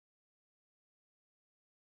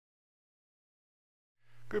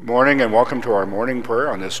Good morning and welcome to our morning prayer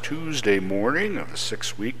on this Tuesday morning of the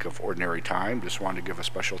 6th week of Ordinary Time. Just wanted to give a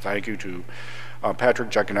special thank you to Patrick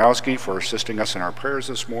Jekanowski for assisting us in our prayers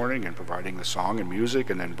this morning and providing the song and music,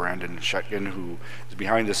 and then Brandon Shetkin, who is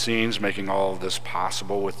behind the scenes making all of this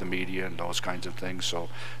possible with the media and those kinds of things. So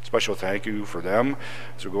special thank you for them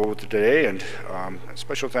as we go with today, and a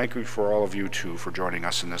special thank you for all of you too for joining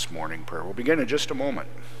us in this morning prayer. We'll begin in just a moment.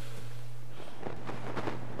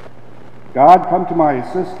 God, come to my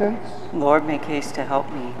assistance. Lord, make haste to help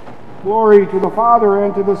me. Glory to the Father,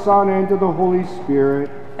 and to the Son, and to the Holy Spirit.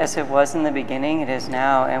 As it was in the beginning, it is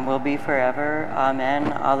now, and will be forever.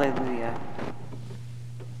 Amen. Alleluia.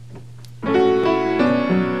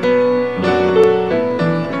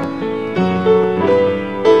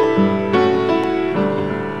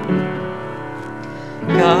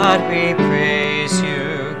 God, we praise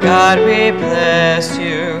you. God, we bless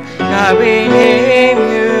you. God, we name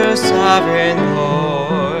you sovereign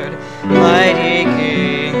Lord, mighty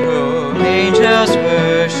King, whom angels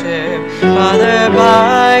worship, Father,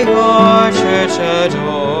 by your church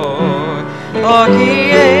adore. All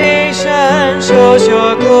creation shows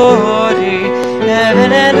your glory,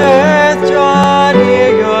 heaven and earth draw near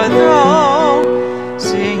your throne,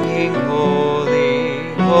 singing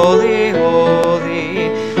holy, holy, holy,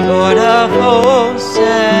 Lord of hosts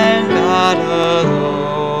and God alone.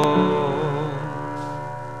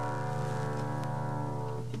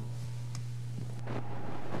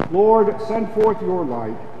 Lord, send forth your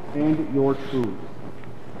light and your truth.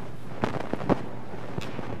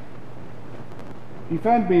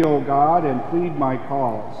 Defend me, O God, and plead my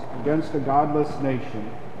cause against a godless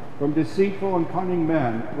nation. From deceitful and cunning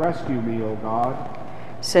men, rescue me, O God.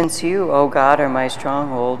 Since you, O God, are my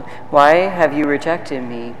stronghold, why have you rejected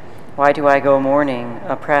me? Why do I go mourning,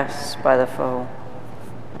 oppressed by the foe?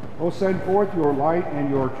 O send forth your light and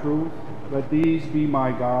your truth. Let these be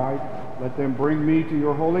my guide. Let them bring me to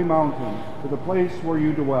your holy mountain, to the place where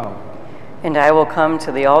you dwell. And I will come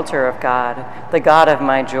to the altar of God, the God of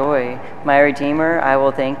my joy. My Redeemer, I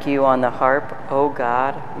will thank you on the harp, O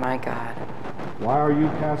God, my God. Why are you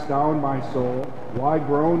cast down, my soul? Why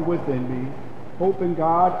groan within me? Hope in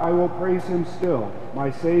God, I will praise him still,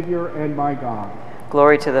 my Savior and my God.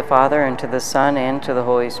 Glory to the Father, and to the Son, and to the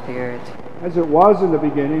Holy Spirit. As it was in the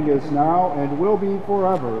beginning, is now, and will be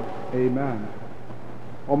forever. Amen.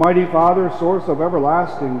 Almighty Father, source of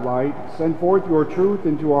everlasting light, send forth your truth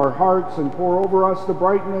into our hearts and pour over us the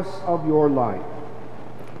brightness of your light.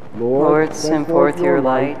 Lord, send forth your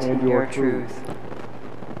light and your truth.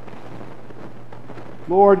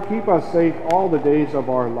 Lord, keep us safe all the days of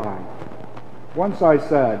our life. Once I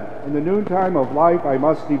said, in the noontime of life I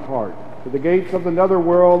must depart. To the gates of the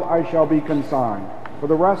netherworld I shall be consigned for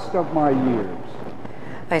the rest of my years.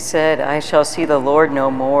 I said, I shall see the Lord no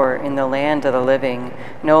more in the land of the living.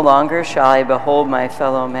 No longer shall I behold my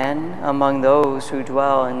fellow men among those who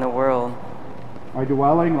dwell in the world. My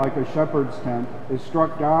dwelling, like a shepherd's tent, is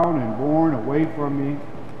struck down and borne away from me.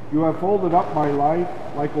 You have folded up my life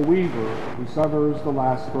like a weaver who severs the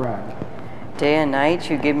last thread. Day and night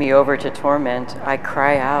you give me over to torment. I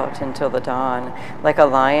cry out until the dawn. Like a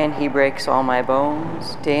lion he breaks all my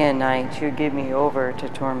bones. Day and night you give me over to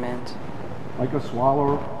torment. Like a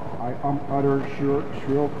swallow, I utter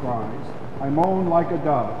shrill cries. I moan like a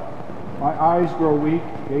dove. My eyes grow weak,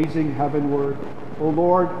 gazing heavenward. O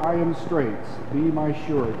Lord, I am straits. Be my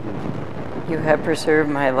surety. You have preserved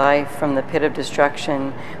my life from the pit of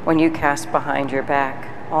destruction when you cast behind your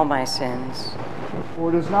back all my sins. For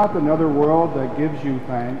it is not the netherworld that gives you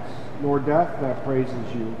thanks, nor death that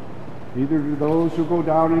praises you. Neither do those who go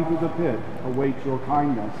down into the pit await your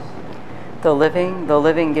kindness. The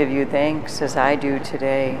living give you thanks as I do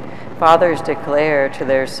today. Fathers declare to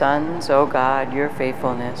their sons, O God, your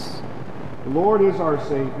faithfulness. The Lord is our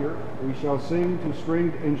Savior. We shall sing to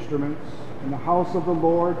stringed instruments in the house of the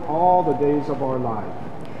Lord all the days of our life.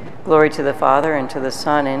 Glory to the Father, and to the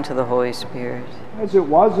Son, and to the Holy Spirit. As it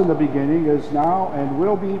was in the beginning, is now, and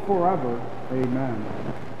will be forever. Amen.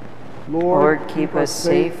 Lord, keep us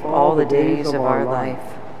safe all the days of our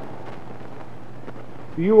life.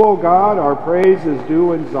 To you, O God, our praise is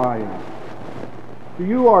due in Zion. To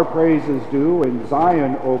you our praise is due in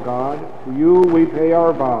Zion, O God. To you we pay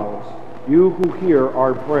our vows, you who hear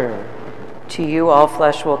our prayer. To you all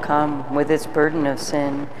flesh will come with its burden of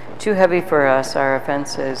sin. Too heavy for us our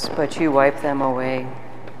offenses, but you wipe them away.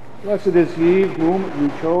 Blessed is he whom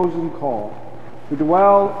you chose and called to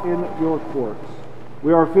dwell in your courts.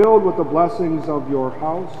 We are filled with the blessings of your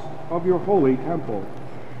house, of your holy temple.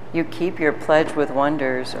 You keep your pledge with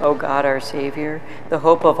wonders, O God our Savior, the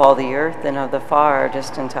hope of all the earth and of the far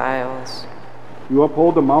distant isles. You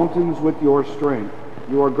uphold the mountains with your strength.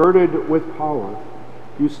 You are girded with power.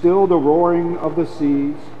 You still the roaring of the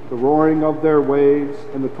seas, the roaring of their waves,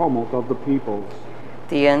 and the tumult of the peoples.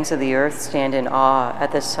 The ends of the earth stand in awe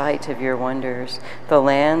at the sight of your wonders. The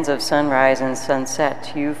lands of sunrise and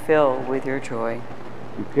sunset you fill with your joy.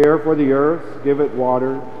 You care for the earth, give it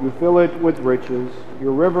water. You fill it with riches.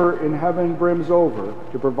 Your river in heaven brims over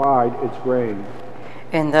to provide its grain.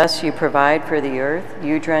 And thus you provide for the earth.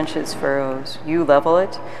 You drench its furrows. You level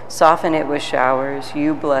it, soften it with showers.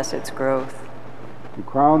 You bless its growth. You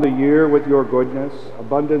crown the year with your goodness.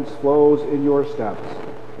 Abundance flows in your steps.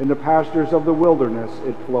 In the pastures of the wilderness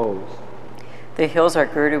it flows. The hills are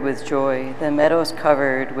girded with joy, the meadows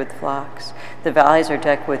covered with flocks. The valleys are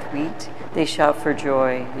decked with wheat. They shout for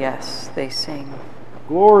joy, yes, they sing.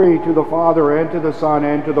 Glory to the Father, and to the Son,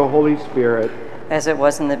 and to the Holy Spirit. As it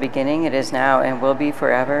was in the beginning, it is now, and will be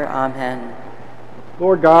forever. Amen.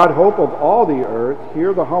 Lord God, hope of all the earth,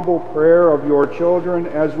 hear the humble prayer of your children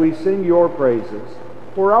as we sing your praises.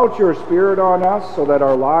 Pour out your Spirit on us so that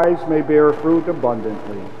our lives may bear fruit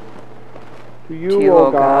abundantly. To you,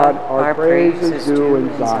 O God, our praise is due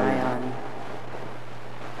in Zion.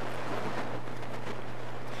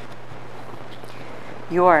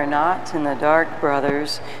 You are not in the dark,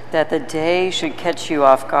 brothers, that the day should catch you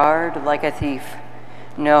off guard like a thief.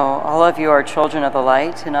 No, all of you are children of the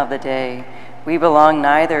light and of the day. We belong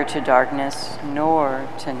neither to darkness nor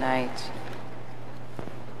to night.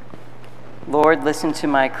 Lord, listen to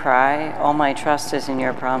my cry. All my trust is in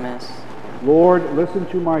your promise. Lord, listen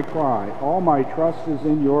to my cry. All my trust is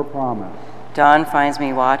in your promise. Dawn finds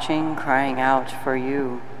me watching, crying out for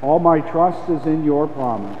you. All my trust is in your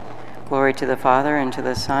promise. Glory to the Father, and to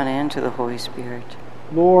the Son, and to the Holy Spirit.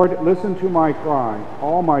 Lord, listen to my cry.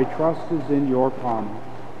 All my trust is in your promise.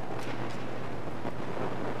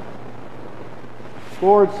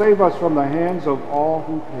 Lord, save us from the hands of all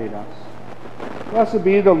who hate us. Blessed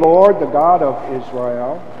be the Lord, the God of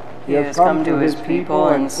Israel. He has come to his people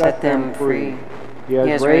and set them free. He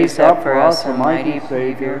has raised up for us a mighty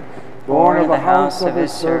Savior, born of the house of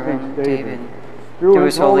his servant David. Through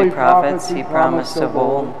his holy prophets he promised of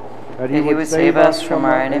old that he would save us from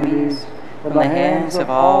our enemies, from the hands of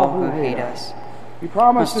all who hate us. He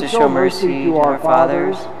promised to show mercy to our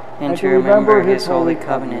fathers and to remember his holy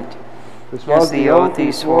covenant. This was the oath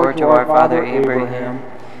he swore to our father Abraham,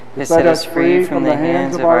 to set us free from the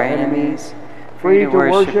hands of our enemies, free to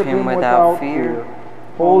worship him without fear,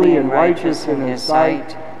 holy and righteous in his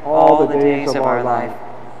sight all the days of our life.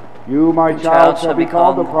 You, my child, shall be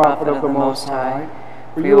called the prophet of the Most High,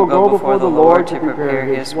 for you will go before the Lord to prepare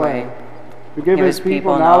his way, to give his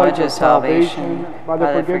people knowledge of salvation by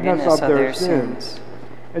the forgiveness of their sins.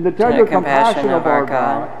 In the tender compassion of our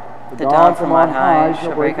God, the dawn from on high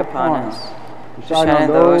shall break upon us, to shine on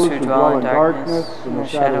those who dwell in darkness and the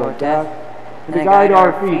shadow of death, and to guide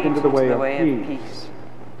our feet into the way of peace.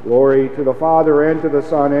 Glory to the Father, and to the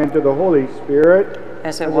Son, and to the Holy Spirit,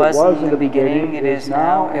 as it was in the beginning, it is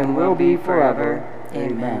now, and will be forever.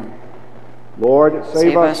 Amen. Lord,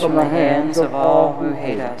 save us from the hands of all who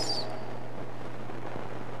hate us.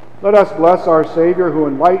 Let us bless our Savior, who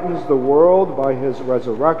enlightens the world by his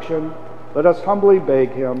resurrection. Let us humbly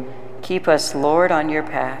beg him. Keep us, Lord, on your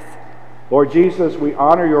path. Lord Jesus, we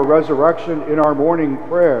honor your resurrection in our morning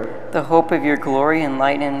prayer. The hope of your glory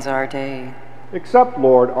enlightens our day. Accept,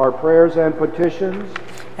 Lord, our prayers and petitions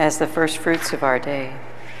as the first fruits of our day.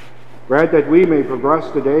 Grant that we may progress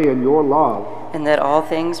today in your love, and that all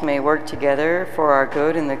things may work together for our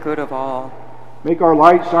good and the good of all. Make our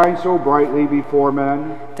light shine so brightly before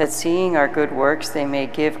men, that seeing our good works they may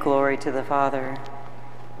give glory to the Father.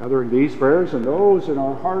 Gathering these prayers and those in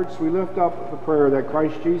our hearts, we lift up the prayer that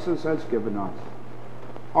Christ Jesus has given us.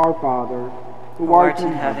 Our Father, who art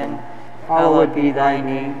in heaven, hallowed be thy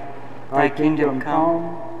name. Thy kingdom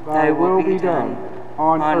come, thy will be done,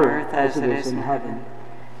 on earth as it is in heaven.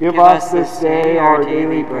 Give us this day our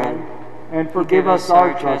daily bread, and forgive us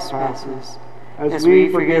our trespasses, as we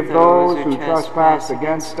forgive those who trespass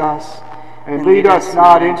against us. And lead us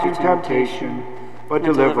not into temptation, but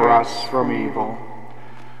deliver us from evil.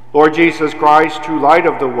 Lord Jesus Christ, true light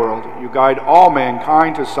of the world, you guide all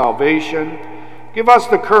mankind to salvation. Give us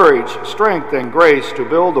the courage, strength, and grace to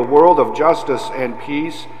build a world of justice and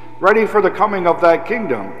peace, ready for the coming of that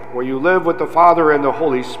kingdom, where you live with the Father and the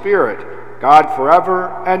Holy Spirit, God forever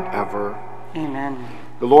and ever. Amen.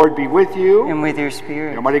 The Lord be with you. And with your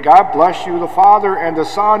spirit. Almighty God bless you, the Father, and the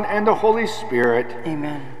Son, and the Holy Spirit.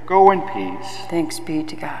 Amen. Go in peace. Thanks be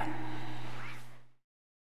to God.